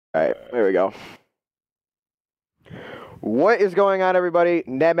Alright, there we go. What is going on, everybody?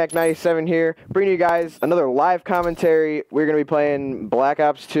 NadMac97 here, bringing you guys another live commentary. We're going to be playing Black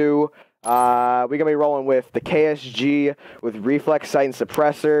Ops 2. We're going to be rolling with the KSG, with Reflex Sight and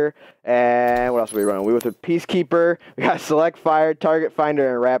Suppressor, and what else are we running? We with a Peacekeeper, we got Select Fire, Target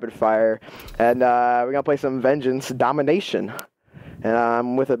Finder, and Rapid Fire. And we're going to play some Vengeance Domination. And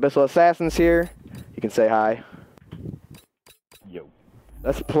I'm with Abyssal Assassins here. You can say hi. Yo.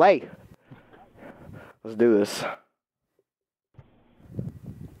 Let's play. Let's do this.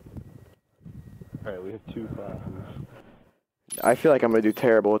 Alright, we have two classes. I feel like I'm going to do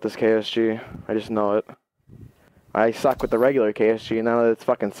terrible with this KSG. I just know it. I suck with the regular KSG, and now that it's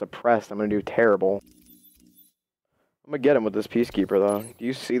fucking suppressed, I'm going to do terrible. I'm going to get him with this Peacekeeper, though. Do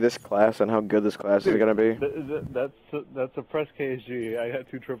you see this class and how good this class is going to be? That's suppressed KSG. I got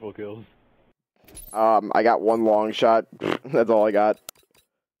 2 triple kills. I got 1 long shot. That's all I got.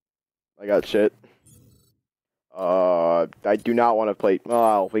 I got shit. I do not want to play.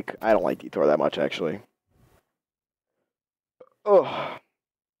 Well, I don't like Detour that much, actually. Ugh.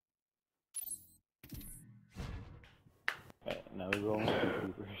 Right, now we're rolling with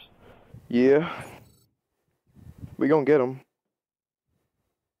Peacekeepers. Yeah. We gonna get him.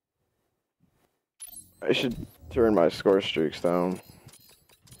 I should turn my score streaks down.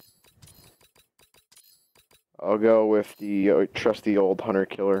 I'll go with the trusty old Hunter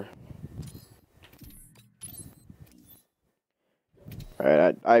Killer.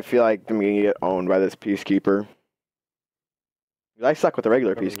 Alright, I feel like I'm gonna get owned by this Peacekeeper. I suck with the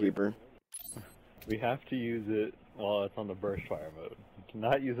regular Peacekeeper. We have to use it while it's on the burst fire mode. You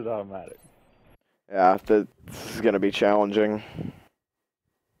cannot use it automatic. Yeah, this is gonna be challenging.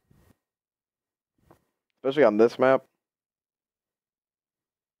 Especially on this map.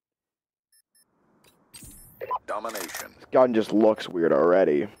 Domination. This gun just looks weird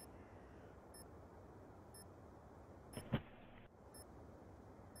already.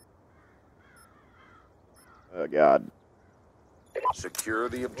 Oh god. Secure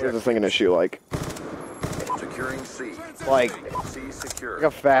the objective. What is this thing gonna shoot like? Securing C. Like, C secure. like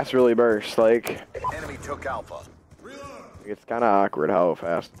a fast really burst, like. Enemy took Alpha. It's kinda awkward how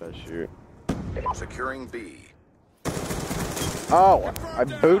fast that shoot. Securing B. Oh, I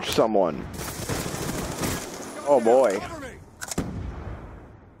booched someone. Oh boy.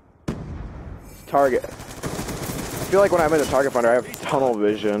 Target. I feel like when I'm in the target finder, I have tunnel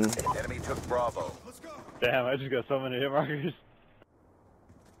vision. Enemy took Bravo. Damn, I just got so many hit markers.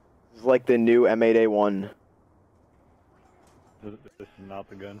 It's like the new M8A1. This is not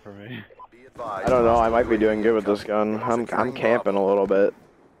the gun for me. Be advised. I don't know, I might be doing good with this gun. I'm camping a little bit.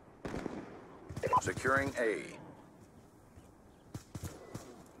 Securing A.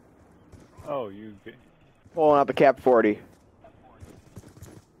 Oh, you... Pulling out the cap 40.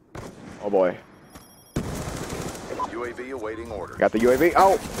 Oh boy. UAV awaiting orders. Got the UAV.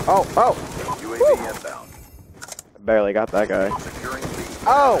 Oh! Oh! Oh! UAV Woo! inbound. I barely got that guy. Securing B.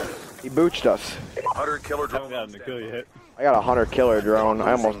 Oh! He booched us. Hunter killer I haven't drone. gotten to kill you yet. I got a Hunter Killer drone.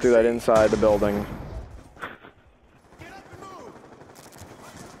 I almost threw that inside the building.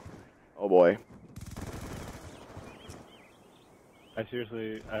 Oh boy. I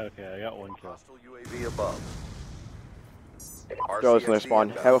seriously... Okay, I got 1 kill. Hostile UAV above. Throw this in their spawn.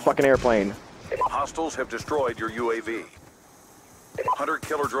 Have a fucking airplane. Hostiles have destroyed your UAV. Hunter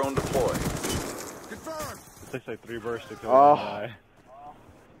killer drone deployed. It takes like 3 bursts to kill Oh. one guy.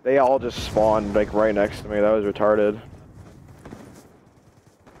 They all just spawned like right next to me. That was retarded.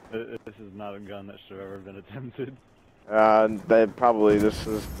 This is not a gun that should have ever been attempted. That probably this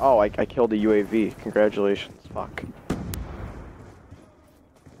is. Oh, I killed a UAV. Congratulations. Fuck.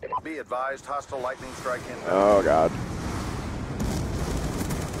 Be advised, hostile lightning strike inbound. Oh god.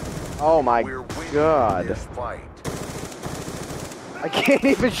 Oh my We're winning god. this fight. I can't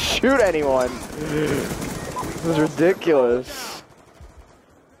even shoot anyone. This is ridiculous.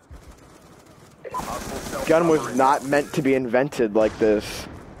 This gun was not meant to be invented like this.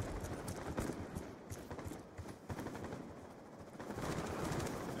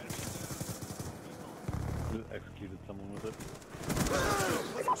 Just executed someone with it.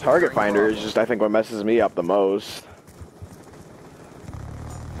 Target finder is just, I think, what messes me up the most.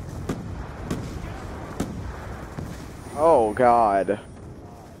 Oh god.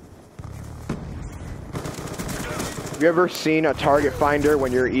 Have you ever seen a target finder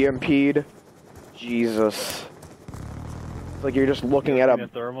when you're EMP'd? Jesus. It's like you're just looking at a a...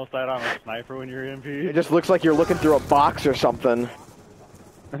 thermal sight on a sniper when you're EMP. It just looks like you're looking through a box or something.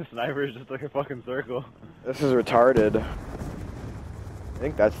 The sniper is just like a fucking circle. This is retarded. I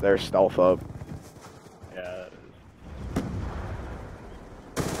think that's their stealth up. Yeah, it is.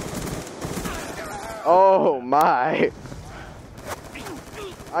 Oh my!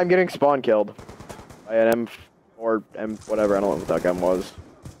 I'm getting spawn killed by an M or M whatever. I don't know what that gun was.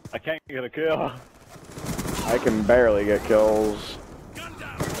 I can't get a kill. I can barely get kills.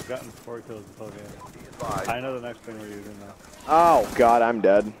 I've gotten 4 kills this whole game. I know the next thing we're using now. Oh god, I'm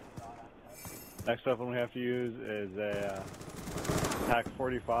dead. Next weapon we have to use is a TAC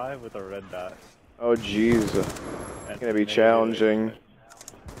 45 with a red dot. Oh jeez, it's gonna be challenging.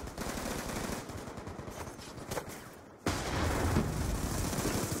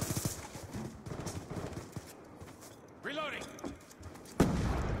 Reloading.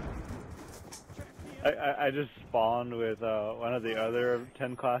 I just spawned with one of the other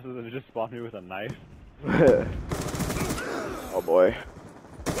 10 classes and it just spawned me with a knife. Oh boy.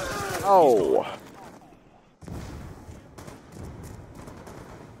 Oh.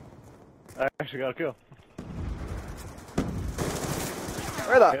 I actually got a kill.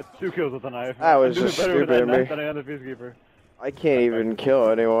 Where the? I got 2 kills with a knife. That was I'm doing just better with stupid that of me. knife than I am the peacekeeper. I can't even kill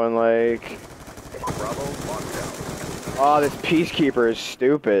anyone, like... Bravo, lockdown. Oh, this Peacekeeper is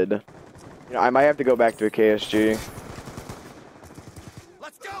stupid. You know, I might have to go back to a KSG.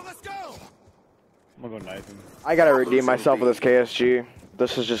 Let's go, let's go! I'm gonna go knife him. I gotta redeem myself with this KSG.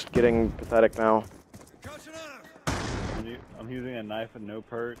 This is just getting pathetic now. I'm using a knife with no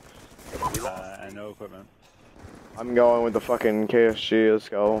perks and no equipment. I'm going with the fucking KSG, let's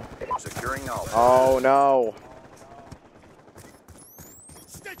go. Securing Alpha. Oh no.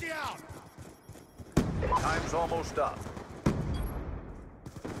 Sticky out! Time's almost up.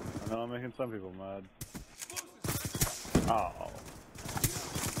 I know I'm making some people mad. Oh.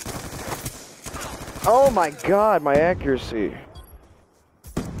 Oh my god, my accuracy.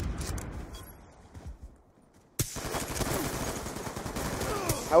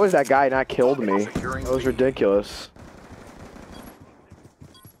 How is that guy not killed me? That was ridiculous.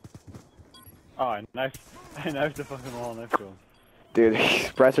 Oh, I knifed the fucking wall next to him. Dude,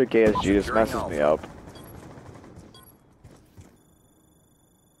 Expressor KSG just messes me up.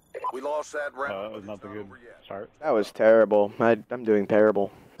 We lost that round. That was not the good start. That was terrible. I'm doing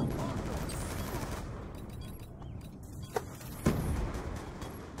terrible.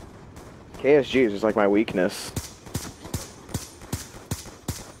 KSG is just like my weakness.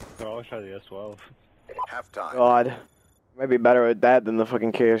 Could always try the S12. Halftime. God. Might be better with that than the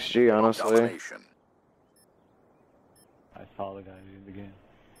fucking KSG, honestly. Domination. I saw the guy in the game.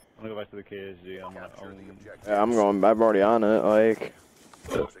 I'm gonna go back to the KSG. I'm gonna own. Yeah, I'm already on it, like.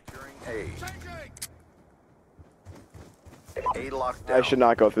 Securing A. A locked down. I should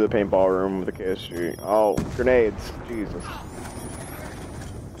not go through the paintball room with the KSG. Oh, grenades. Jesus.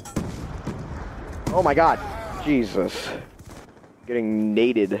 Oh my god. Jesus. Getting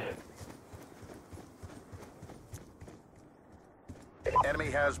naded. Enemy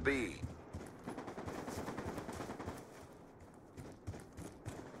has B.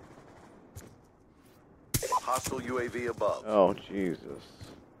 Hostile UAV above. Oh, Jesus.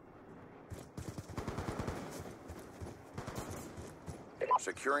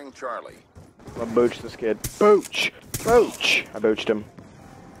 Securing Charlie. I'm gonna booch this kid. Booch! Booch! I booched him.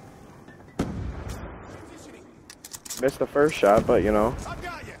 Missed the first shot, but you know.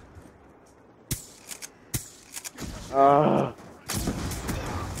 Oh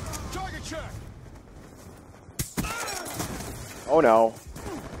no.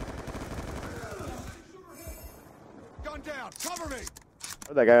 Gun down. Cover me.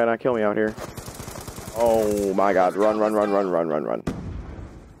 Where'd that guy not kill me out here? Oh my god. Run, run, run, run, run, run, run.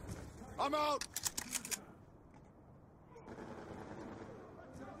 I'm out.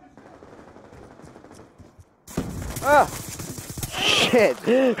 Ah! Shit!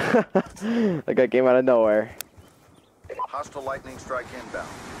 That guy came out of nowhere. Hostile lightning strike inbound.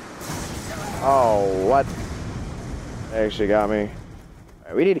 Oh, what? They actually got me.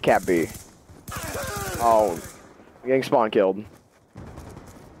 Alright, we need a cap B. Oh, I'm getting spawn killed.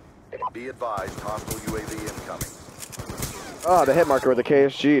 Be advised, hostile UAV incoming. Oh, the hit marker with the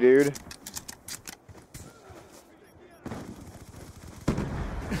KSG, dude.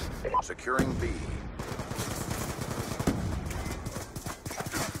 Securing B.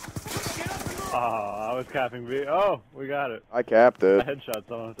 Oh, I was capping B. Oh, we got it. I capped I it. headshot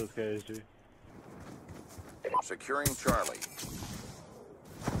someone with this KSG. Securing Charlie.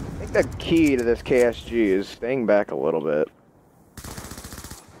 I think the key to this KSG is staying back a little bit.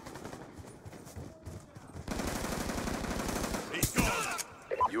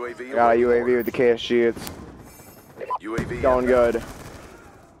 UAV. Got a UAV with the KSG. It's UAV going good.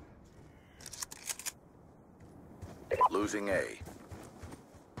 Losing A.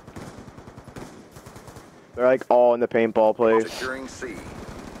 They're like all in the paintball place. Securing C.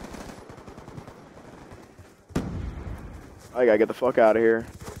 I gotta get the fuck out of here.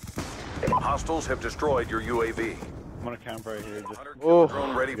 Hostiles have destroyed your UAV. I'm gonna camp right here. Just Oh,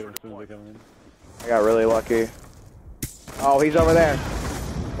 Drone ready get for as soon as they come in. I got really lucky. Oh, he's over there.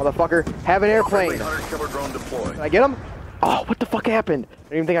 Motherfucker, have an airplane. Hunter killer drone deployed. Can I get him? Oh, what the fuck happened? I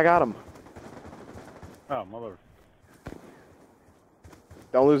didn't even think I got him. Oh, mother.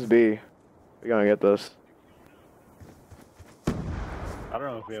 Don't lose B. We're gonna get this. I don't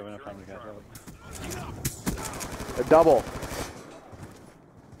know if we have enough time to catch up. A double.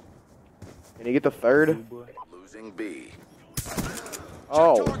 Can you get the third? Losing B.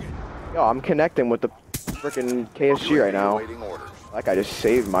 Oh. Yo, I'm connecting with the freaking KSG right now. Awaiting orders. Like I just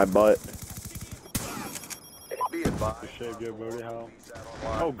saved my butt. Be advised. Shave your booty hole.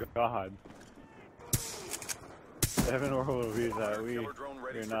 Oh god. Evan Orwell believes that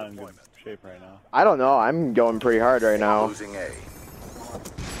we're not in good shape right now. I don't know. I'm going pretty hard right now. Losing A.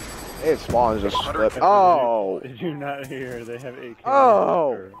 Hey, spawns just flipped. Oh. Did you not hear they have AK?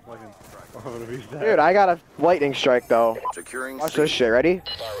 Oh. Dude, I got a lightning strike though. Securing Watch C. this shit. Ready?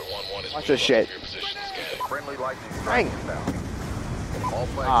 Watch this shit. Friendly lightning Bang. strike inbound. All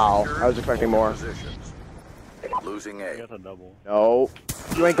flags Ow, secured. I was expecting Hold your more. positions. Losing A. That's a double. No.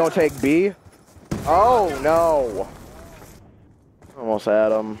 You ain't gonna take B? Oh, no. Almost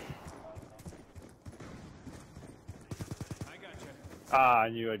had him. Ah, I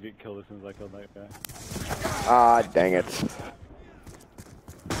knew I'd get killed as soon as I killed that guy. Ah, dang it.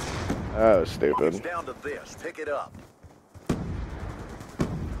 That was It's stupid. down to this. Pick it up.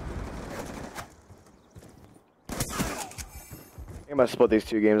 I'm gonna split these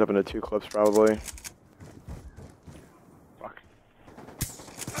two games up into 2 clips probably. Fuck.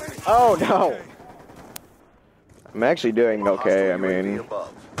 Oh, no. I'm actually doing okay. I Hostile UAV mean,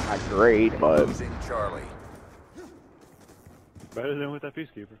 above. not great, but Losing Charlie. Better than with that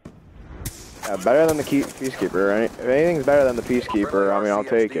peacekeeper. yeah, better than the Peacekeeper. Right? If anything's better than the Peacekeeper, I mean, I'll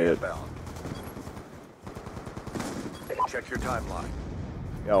take it. Inbound. Check your timeline.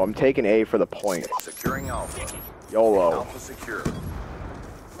 Yo, I'm taking A for the point. Securing Alpha. YOLO. Alpha secure.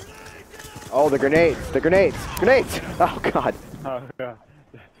 Oh, the grenades! The grenades! Grenades! Oh, God. Oh god.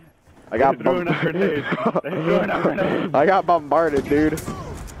 I got They're throwing out grenades. They're throwing out grenades. I got bombarded, dude.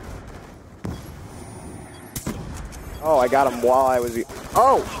 Oh, I got him while I was.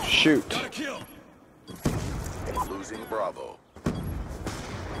 Oh, shoot. Losing Bravo.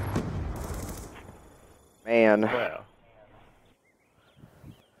 Man, Well.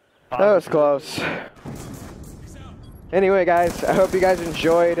 that was close. Anyway, guys, I hope you guys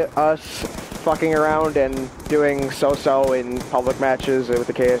enjoyed us fucking around and doing so-so in public matches with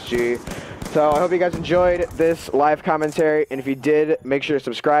the KSG. So I hope you guys enjoyed this live commentary, and if you did, make sure to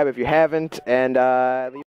subscribe if you haven't, and leave